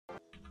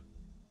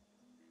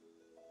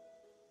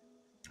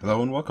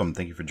Hello and welcome.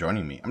 Thank you for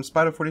joining me. I'm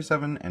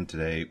Spider47, and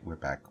today we're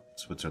back in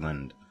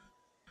Switzerland.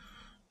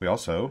 We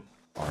also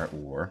are at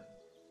war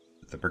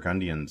with the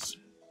Burgundians.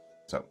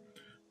 So, I'm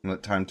gonna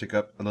let time tick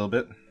up a little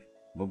bit.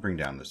 We'll bring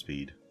down the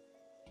speed.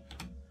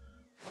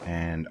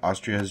 And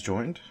Austria has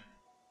joined.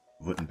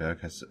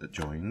 Württemberg has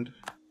joined.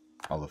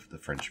 All of the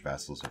French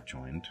vassals have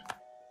joined.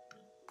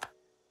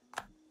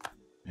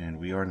 And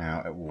we are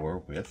now at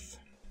war with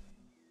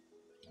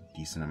a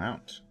decent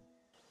amount.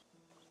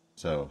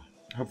 So,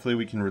 hopefully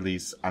we can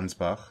release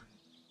Ansbach.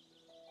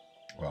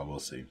 Well, we'll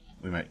see.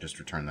 We might just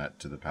return that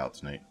to the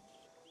Palatinate.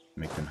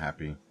 Make them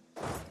happy.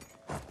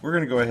 We're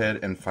going to go ahead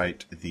and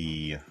fight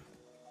the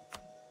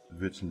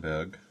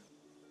Württemberg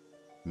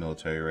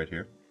military right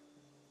here.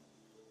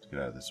 Let's get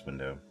out of this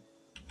window.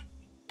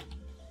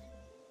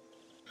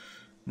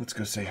 Let's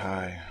go say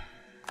hi.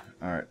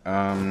 Alright,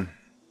 I'm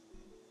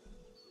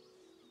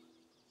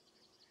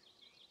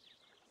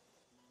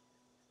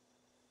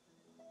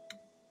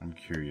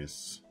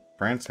curious.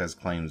 France has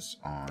claims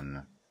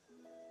on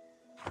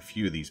a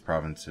few of these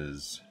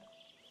provinces,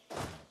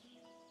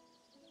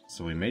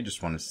 so we may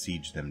just want to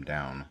siege them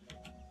down.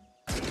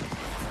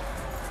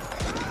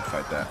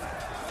 Fight that.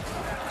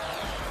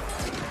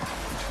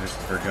 There's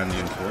the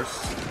Burgundian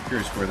force.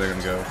 Curious where they're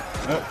gonna go.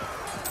 Oh!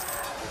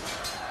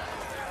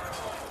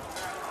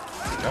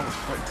 That was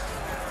quick.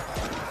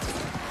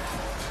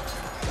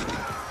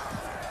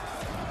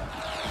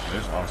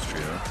 There's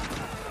Austria.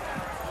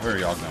 Where are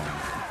y'all going?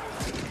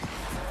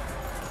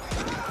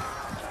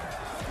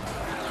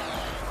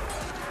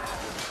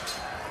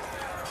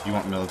 You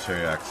want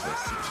military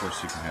access. Of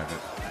course you can have it.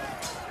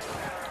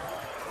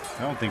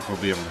 I don't think we'll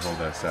be able to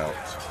hold us out.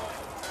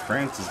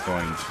 France is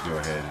going to go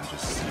ahead and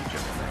just siege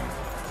everything.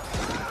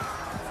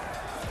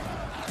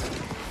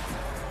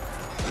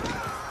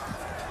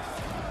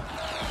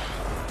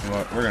 You know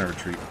what? We're going to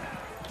retreat.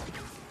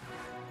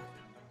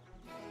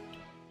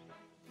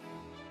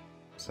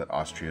 Is that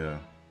Austria?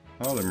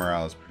 Oh, their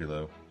morale is pretty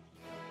low.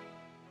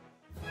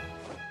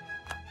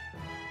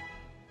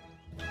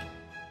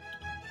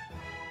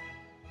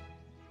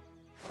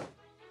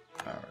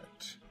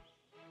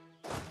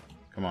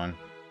 Come on.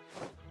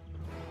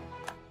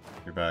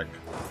 You're back.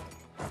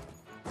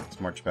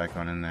 Let's march back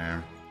on in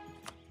there.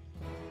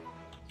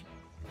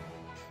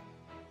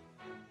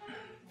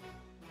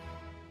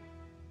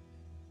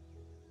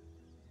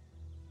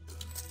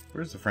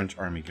 Where's the French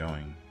army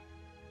going?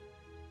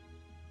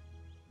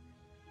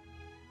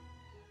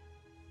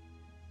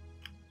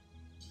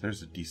 So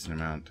there's a decent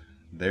amount.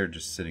 They're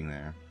just sitting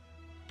there.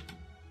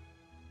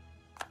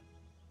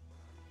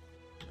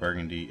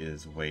 Burgundy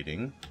is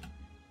waiting.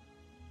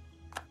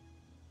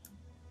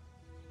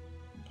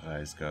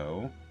 Guys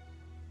go.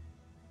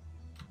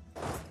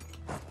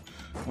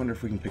 Wonder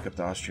if we can pick up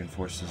the Austrian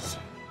forces.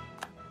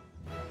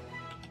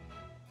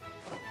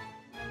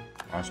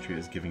 Austria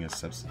is giving us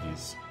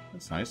subsidies.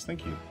 That's nice,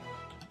 thank you.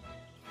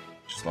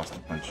 Just lost a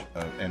bunch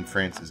of... and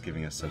France is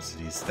giving us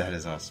subsidies. That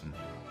is awesome.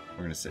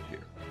 We're gonna sit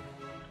here.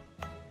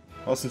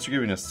 Well, since you're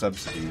giving us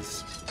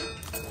subsidies,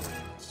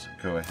 let's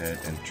go ahead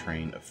and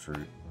train a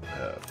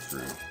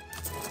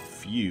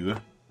few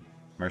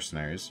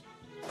mercenaries.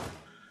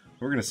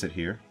 We're gonna sit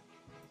here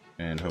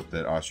and hope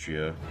that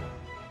Austria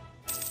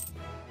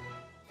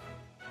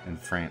and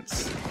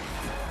France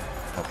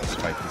help us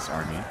fight this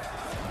army.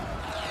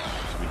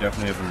 So we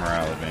definitely have a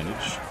morale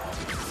advantage,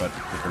 but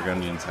the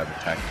Burgundians have a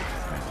tactic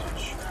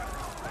advantage.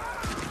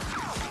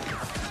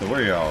 So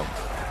where are y'all?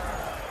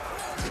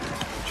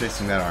 We're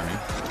chasing that army.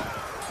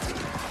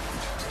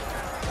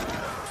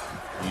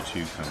 You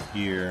two come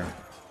here.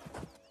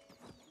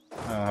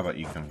 Oh, how about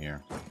you come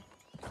here?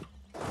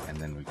 And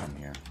then we come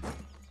here.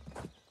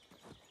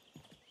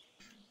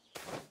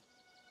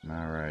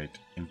 Alright.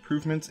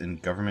 Improvements in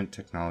government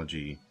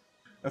technology.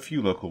 A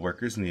few local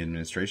workers in the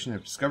administration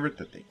have discovered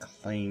that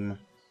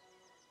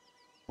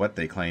what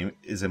they claim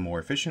is a more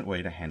efficient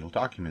way to handle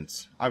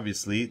documents.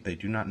 Obviously, they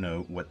do not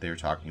know what they are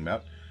talking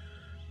about,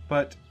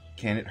 but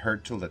can it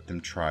hurt to let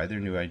them try their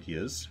new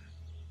ideas?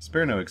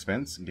 Spare no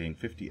expense, gain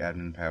 50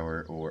 admin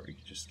power, or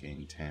just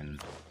gain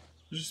 10.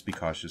 Just be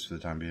cautious for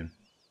the time being.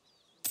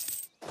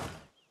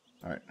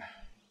 Alright.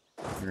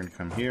 We're going to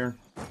come here.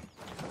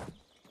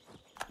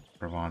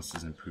 Provence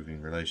is improving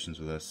relations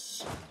with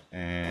us,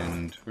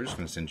 and we're just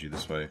going to send you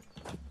this way. I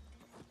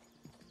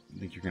don't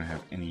think you're going to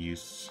have any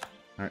use.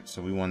 Alright,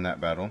 so we won that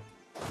battle.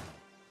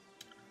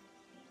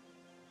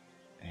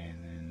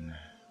 And then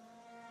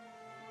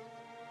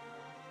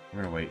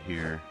we're going to wait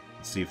here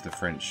and see if the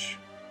French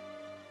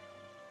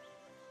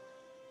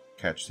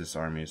catch this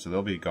army. So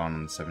they'll be gone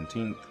on the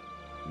 17th,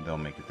 and they'll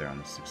make it there on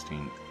the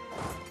 16th.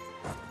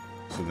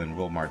 So then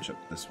we'll march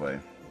up this way.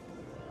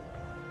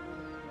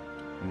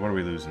 And what are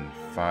we losing?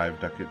 5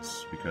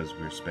 ducats because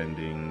we're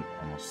spending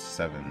almost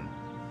 7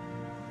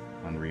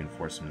 on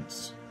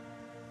reinforcements.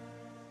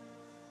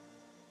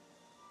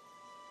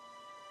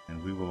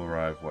 And we will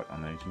arrive, what,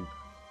 on the 18th?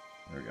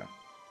 There we go.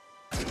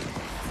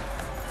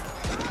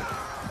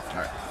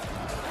 Alright.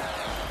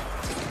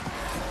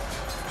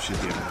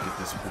 Should be able to get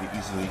this pretty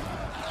easily.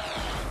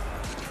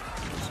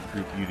 Just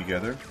group you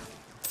together.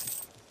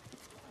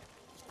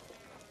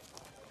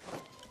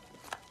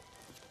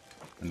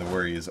 And the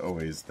worry is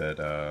always that,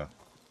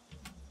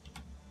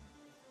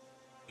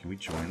 can we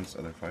join this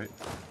other fight?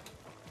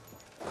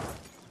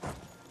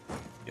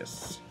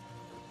 Yes.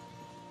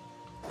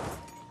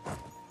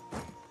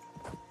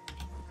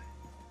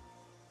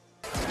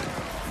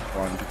 Go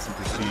on, get some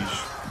prestige.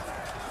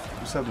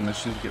 You still have the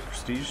mission to get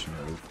prestige? No,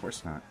 of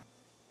course not.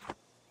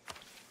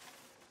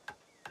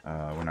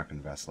 We're not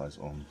going to vassalize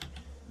Ulm.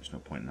 There's no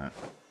point in that.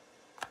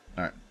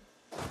 Alright.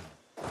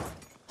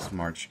 Let's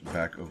march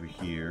back over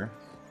here.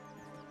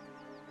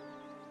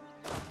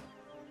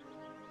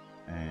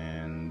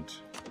 And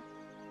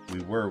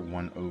we were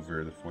one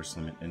over the force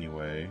limit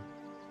anyway.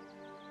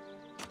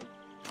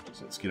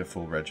 So let's get a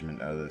full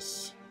regiment out of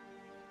this.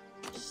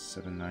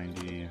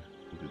 790.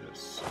 We'll do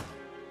this.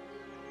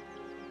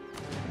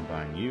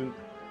 Combine you.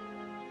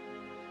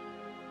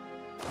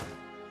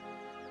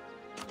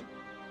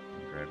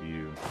 Grab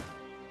you.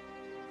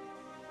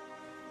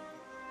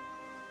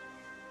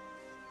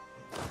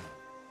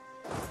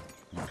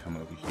 You come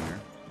over here.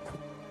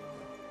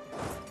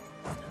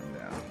 Come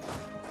down.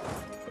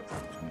 Both of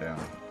them come down.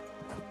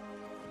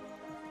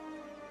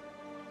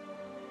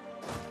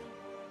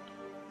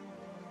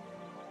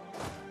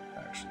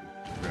 Actually,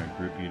 we're going to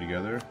group you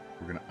together.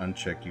 We're going to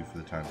uncheck you for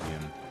the time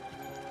being.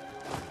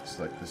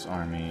 Select this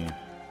army.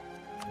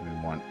 We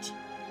want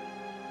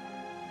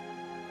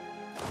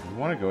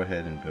to go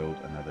ahead and build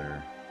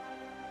another.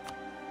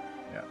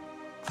 Yeah.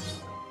 Let's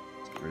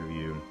get rid of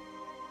you.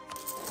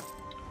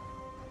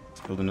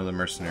 Let's build another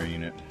mercenary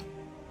unit.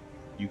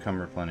 You come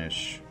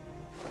replenish.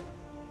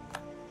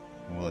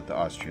 And we'll let the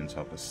Austrians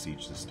help us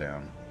siege this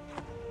down.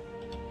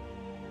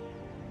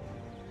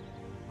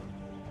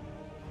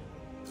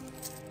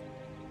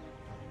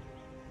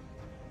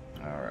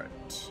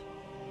 Alright.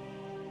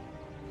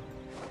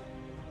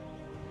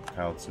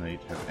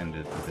 Palatinate have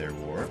ended their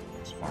war.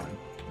 That's fine.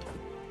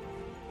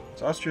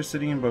 Is Austria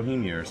City in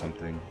Bohemia or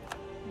something? I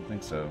don't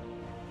think so.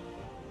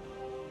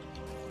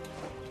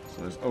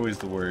 So there's always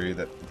the worry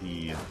that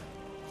the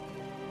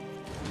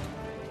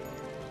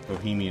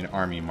Bohemian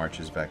army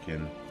marches back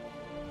in.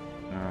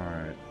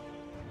 Alright.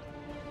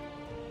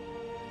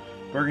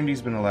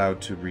 Burgundy's been allowed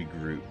to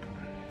regroup.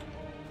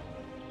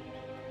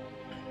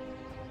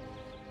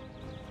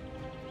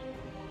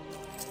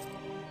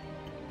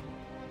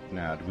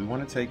 Now, do we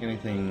want to take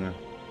anything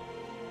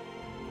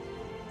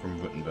from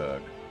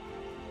Württemberg?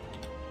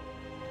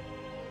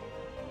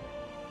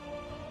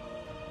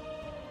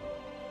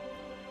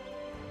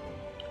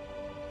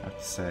 I have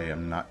to say,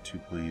 I'm not too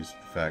pleased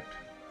with the fact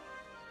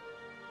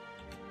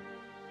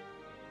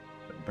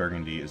that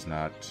Burgundy is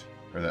not,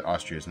 or that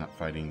Austria is not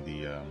fighting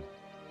the,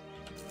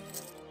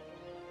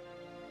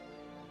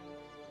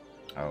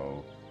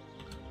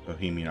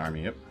 Bohemian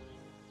army. Yep.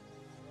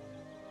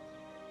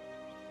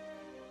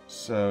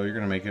 So you're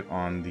going to make it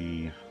on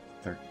the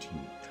 13th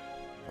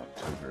of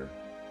October.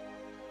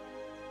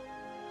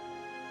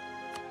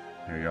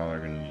 Here, y'all are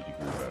going to need to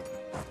group up.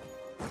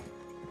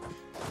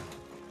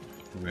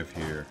 We have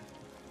here.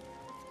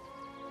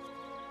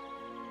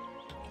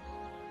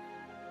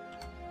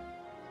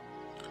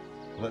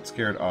 Let's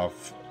scare it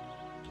off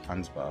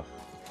Ansbach.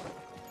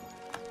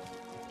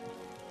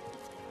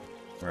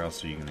 Where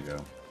else are you going to go?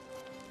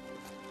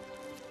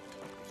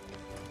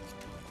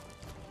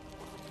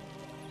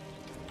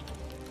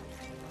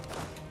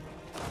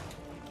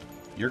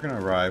 You're going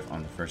to arrive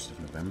on the 1st of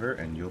November,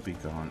 and you'll be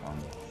gone on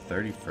the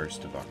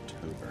 31st of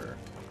October.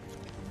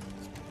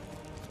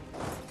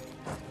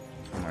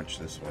 We'll march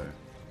this way.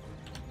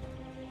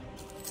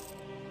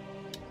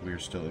 We're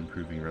still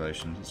improving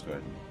relations. Let's go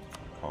ahead and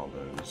call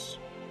those.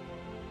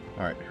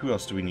 Alright, who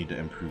else do we need to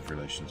improve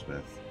relations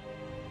with?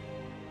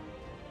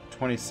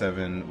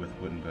 27 with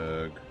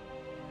Württemberg,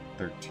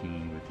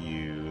 13 with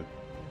you,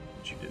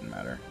 which didn't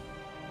matter.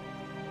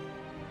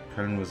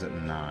 Köln was at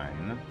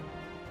 9.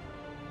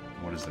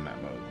 What does the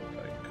map mode look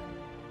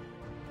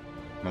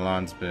like?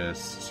 Milan's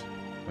pissed.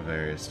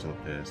 Bavaria's still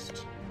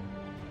pissed.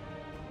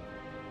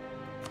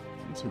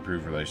 Let's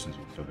improve relations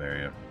with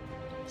Bavaria.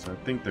 So I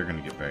think they're going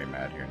to get very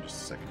mad here in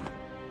just a second.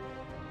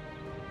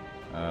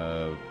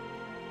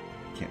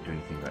 Can't do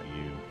anything about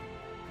you.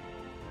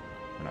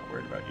 We're not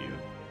worried about you.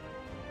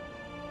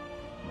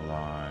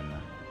 Milan.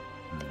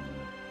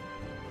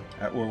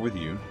 At war with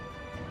you.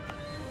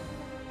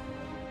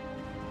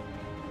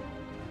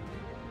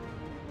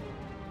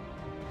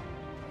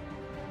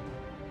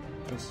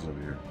 This is over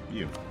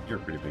here. You're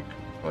a pretty big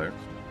player.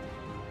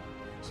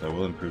 So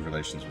we'll improve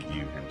relations with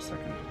you here in a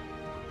second.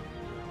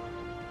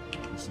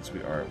 And since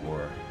we are at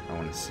war, I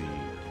want to see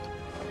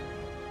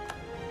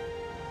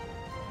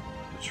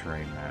the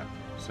terrain map.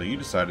 So you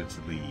decided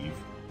to leave.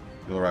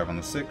 You'll arrive on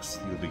the 6th,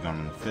 you'll be gone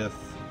on the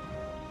 5th.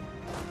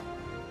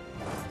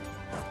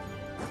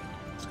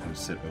 It's going to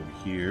sit over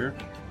here.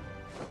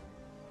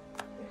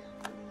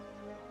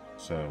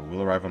 So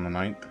we'll arrive on the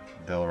 9th,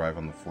 they'll arrive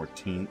on the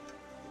 14th.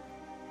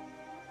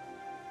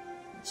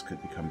 This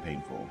could become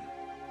painful.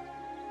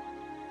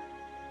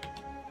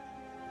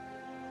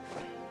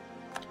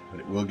 But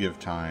it will give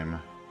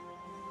time.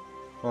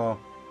 Well,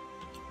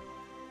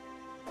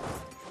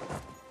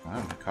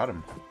 wow, we caught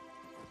him.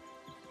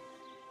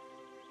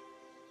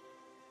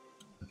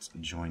 Let's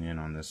join in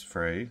on this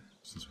fray,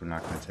 since we're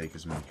not going to take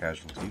as many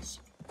casualties.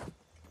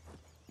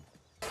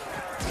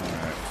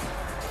 Alright.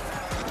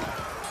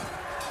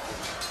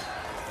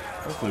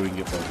 Hopefully we can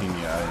get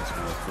Bohemia eyes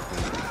real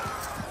quickly.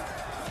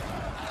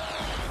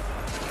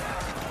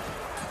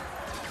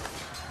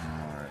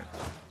 Alright.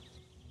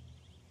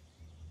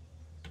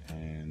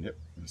 And yep,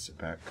 let's sit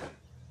back.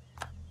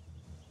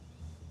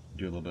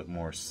 Do a little bit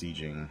more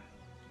sieging.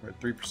 We're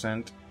at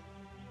 3%.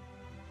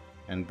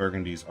 And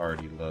Burgundy's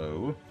already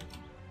low.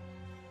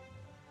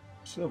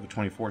 Still have a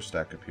 24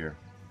 stack up here.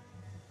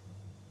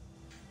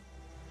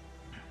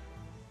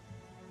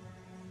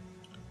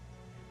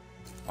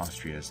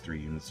 Austria has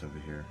 3 units over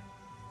here.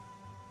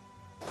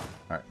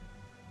 Alright.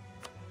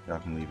 Y'all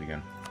can leave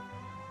again.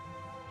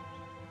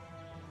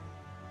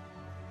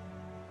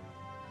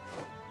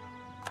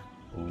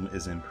 Ulm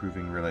is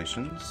improving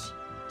relations.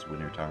 It's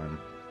winter time.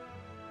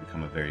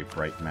 Become a very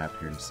bright map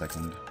here in a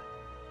second.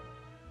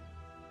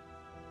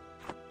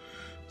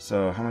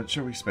 So, how much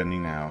are we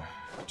spending now?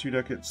 2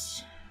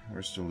 ducats.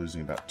 We're still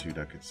losing about 2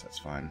 ducats. That's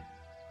fine.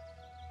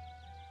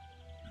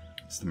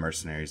 It's the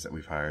mercenaries that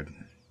we've hired.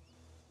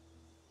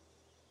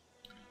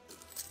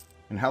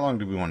 And how long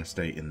do we want to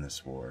stay in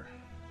this war?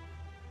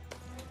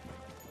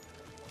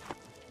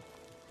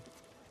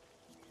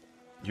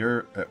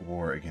 You're at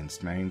war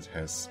against Mainz,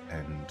 Hesse,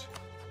 and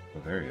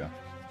Bavaria.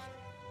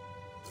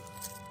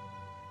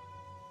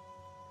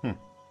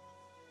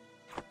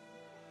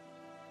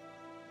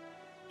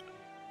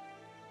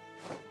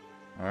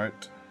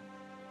 Alright.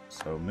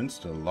 So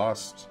Münster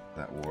lost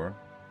that war.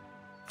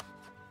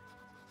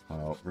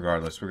 Well,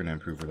 regardless, we're going to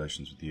improve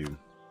relations with you.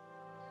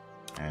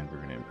 And we're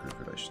going to improve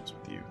relations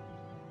with you.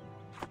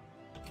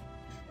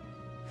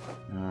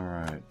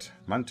 Alright.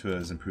 Mantua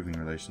is improving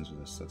relations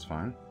with us, that's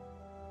fine.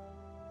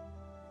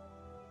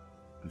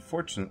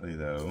 Unfortunately,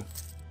 though,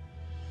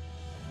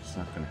 it's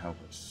not going to help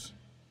us.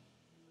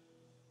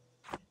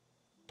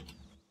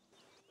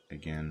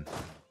 Again.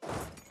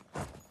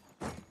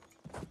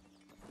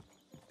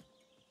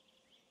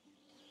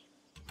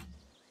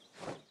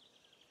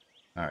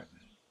 Alright.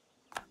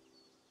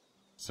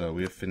 So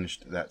we have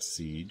finished that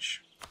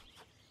siege.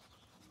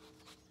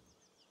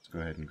 Let's go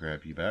ahead and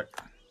grab you back.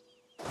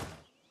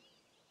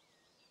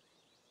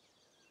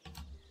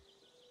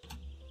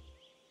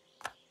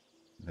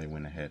 They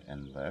went ahead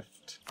and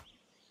left.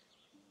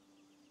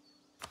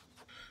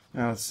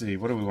 Now let's see,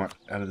 what do we want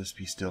out of this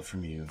peace deal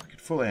from you? We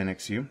could full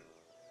annex you,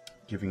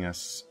 giving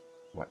us,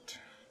 what,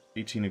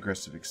 18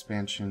 aggressive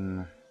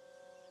expansion.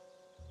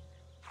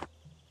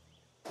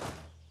 I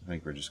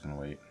think we're just going to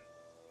wait.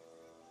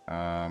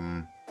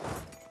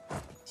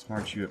 Let's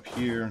march you up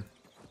here.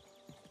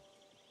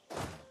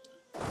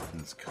 And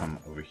let's come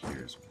over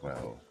here as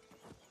well.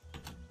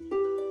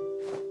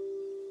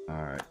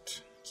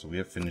 Alright, so we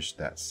have finished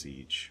that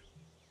siege.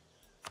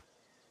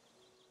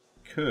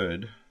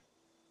 Could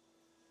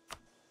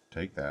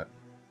take that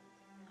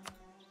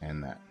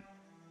and that.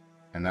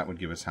 And that would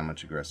give us how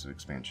much aggressive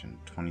expansion?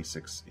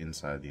 26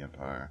 inside the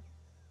Empire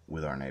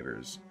with our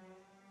neighbors.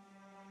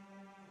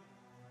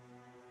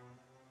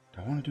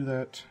 Do I want to do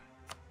that?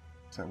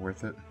 Is that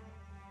worth it?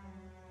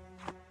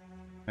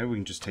 Maybe we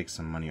can just take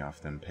some money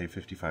off them. Pay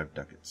 55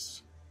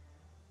 ducats.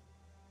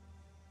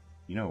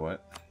 You know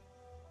what?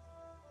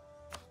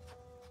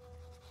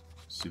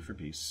 Sue for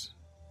peace.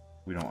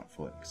 We don't want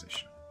full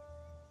annexation.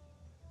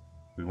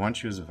 We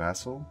want you as a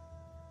vassal.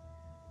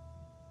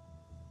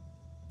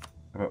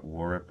 How about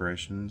war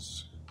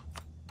reparations?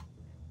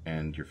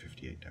 And your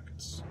 58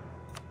 ducats.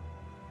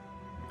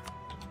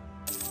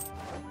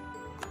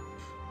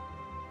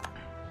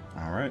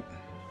 Alright.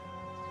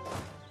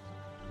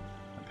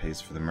 That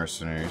pays for the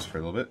mercenaries for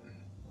a little bit.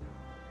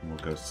 And we'll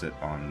go sit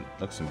on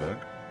Luxembourg.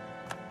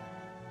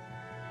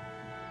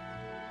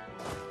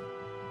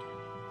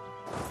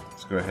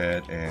 Let's go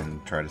ahead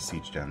and try to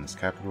siege down this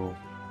capital.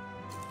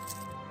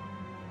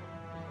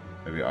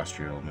 Maybe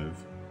Austria will move.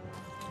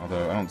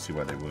 Although I don't see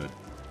why they would.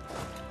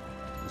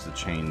 There's a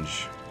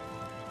change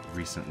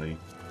recently.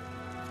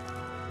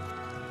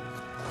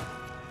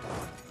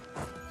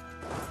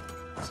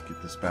 Let's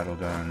get this battle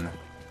done.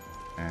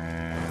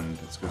 And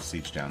let's go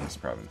siege down this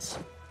province.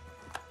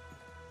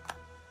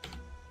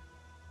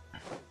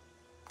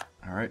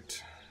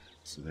 Alright.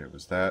 So there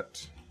was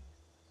that.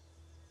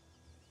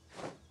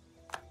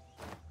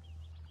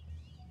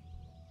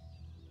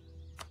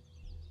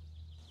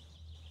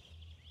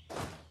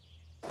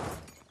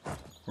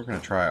 We're going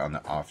to try on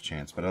the off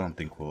chance, but I don't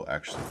think we'll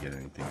actually get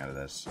anything out of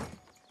this.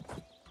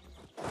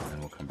 And then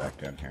we'll come back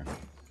down here.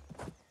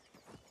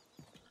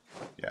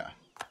 Yeah.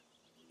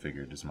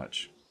 Figured as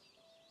much.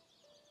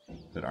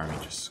 That army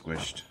just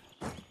squished.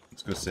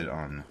 Let's go sit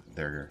on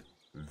their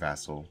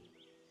vassal.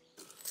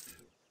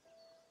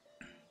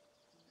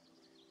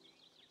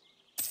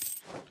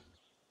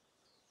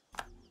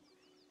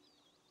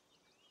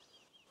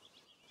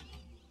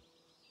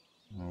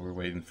 Well, we're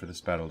waiting for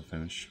this battle to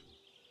finish.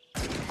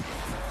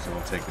 So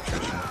we'll take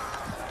attrition.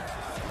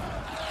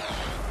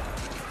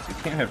 So you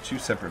can't have 2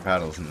 separate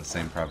battles in the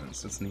same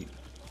province. That's neat.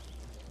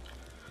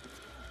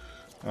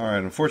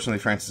 Alright, unfortunately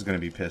France is going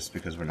to be pissed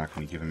because we're not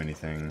going to give him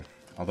anything.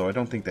 Although I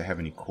don't think they have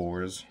any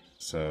cores,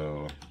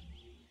 so...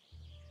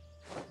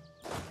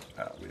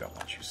 we don't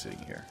want you sitting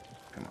here.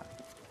 Come on.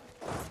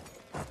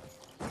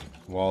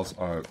 Walls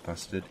are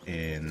busted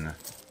in...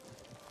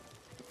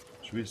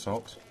 Should we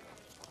assault?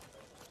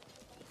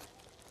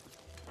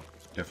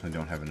 Definitely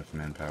don't have enough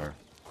manpower.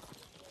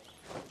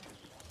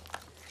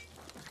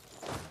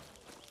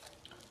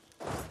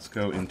 Let's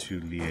go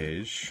into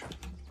Liège.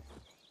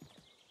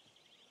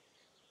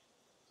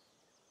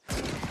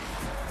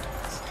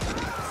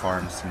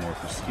 Farm some more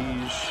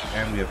prestige,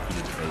 and we have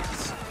heated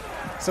debates.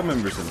 Some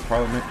members of the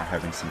parliament are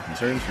having some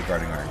concerns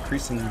regarding our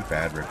increasingly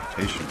bad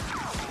reputation.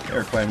 They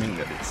are claiming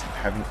that it's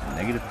having a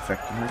negative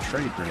effect on our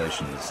trade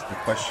relations. The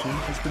question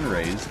has been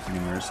raised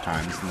numerous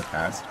times in the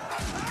past,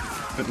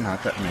 but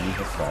not that many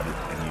have thought it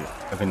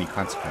of any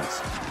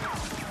consequence.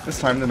 This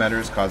time the matter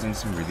is causing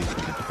some really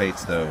heated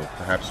debates, though.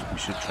 Perhaps we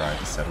should try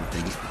to settle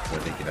things before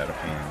they get out of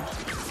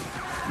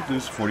hand. We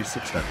lose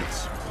 46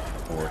 ducats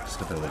for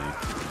stability.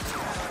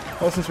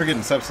 Well, since we're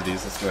getting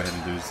subsidies, let's go ahead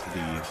and lose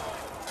the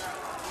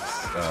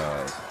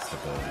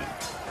stability.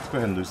 Let's go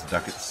ahead and lose the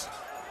ducats.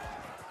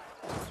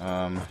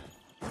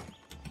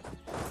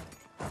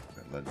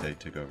 Let day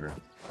take over.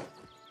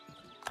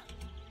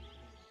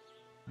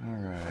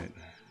 Alright.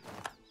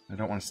 I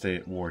don't want to stay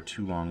at war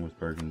too long with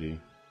Burgundy.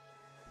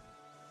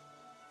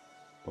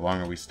 The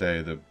longer we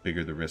stay, the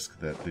bigger the risk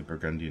that the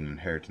Burgundian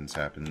inheritance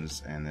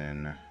happens, and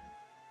then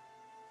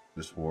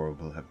this war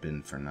will have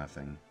been for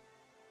nothing.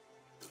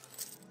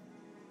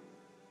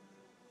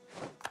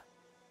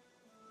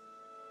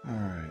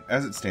 Alright,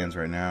 as it stands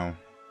right now,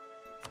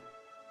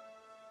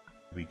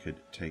 we could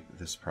take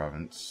this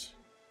province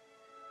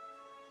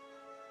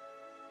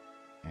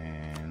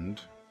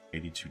and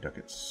 82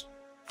 ducats.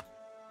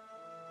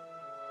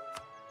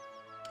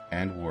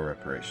 And war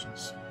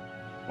reparations.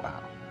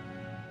 Wow.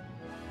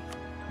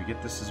 We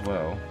get this as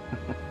well.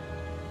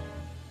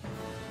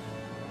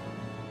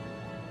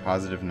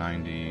 Positive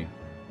 90.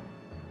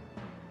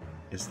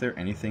 Is there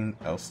anything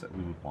else that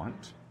we would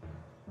want?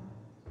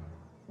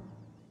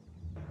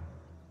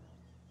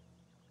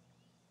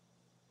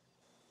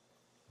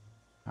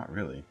 Not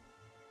really.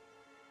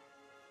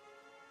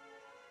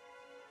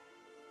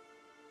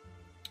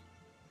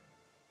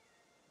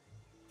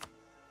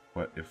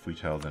 What if we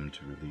tell them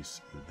to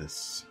release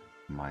this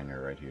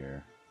miner right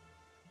here?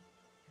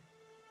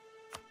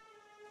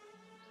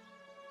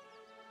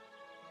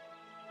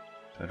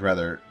 I'd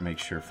rather make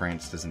sure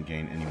France doesn't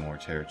gain any more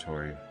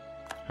territory.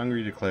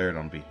 Hungary declared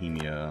on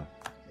Bohemia.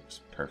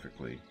 Looks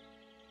perfectly.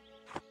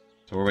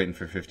 So we're waiting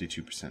for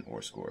 52%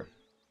 war score.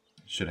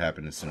 Should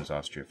happen as soon as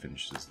Austria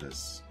finishes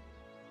this.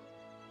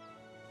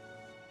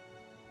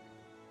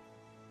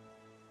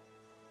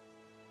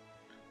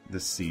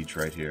 This siege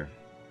right here.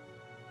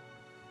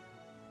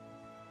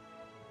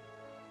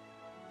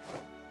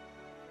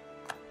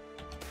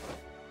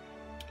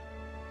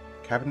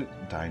 Cabinet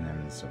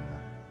dynamism.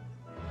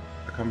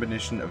 A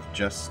combination of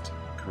just,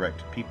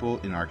 correct people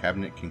in our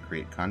cabinet can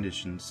create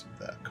conditions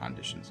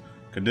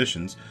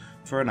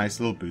for a nice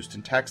little boost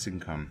in tax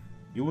income.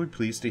 You will be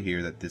pleased to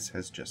hear that this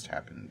has just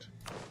happened.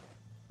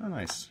 Oh,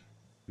 nice.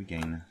 We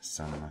gain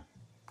some.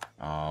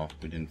 Oh,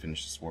 we didn't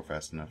finish this war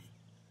fast enough.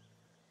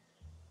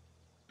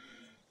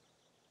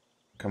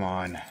 Come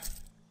on.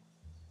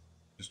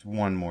 Just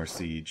one more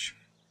siege.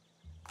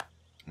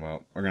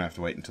 Well, we're gonna have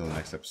to wait until the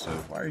next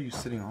episode. Why are you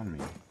sitting on me?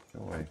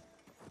 Go away.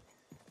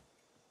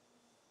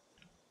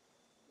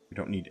 We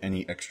don't need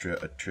any extra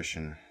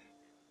attrition.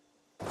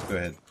 Let's go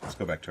ahead. Let's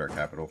go back to our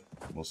capital.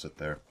 We'll sit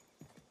there.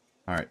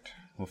 Alright.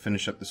 We'll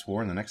finish up this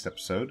war in the next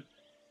episode.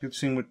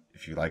 If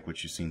you like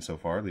what you've seen so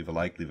far, leave a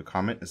like, leave a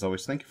comment. As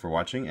always, thank you for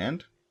watching,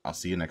 and I'll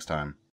see you next time.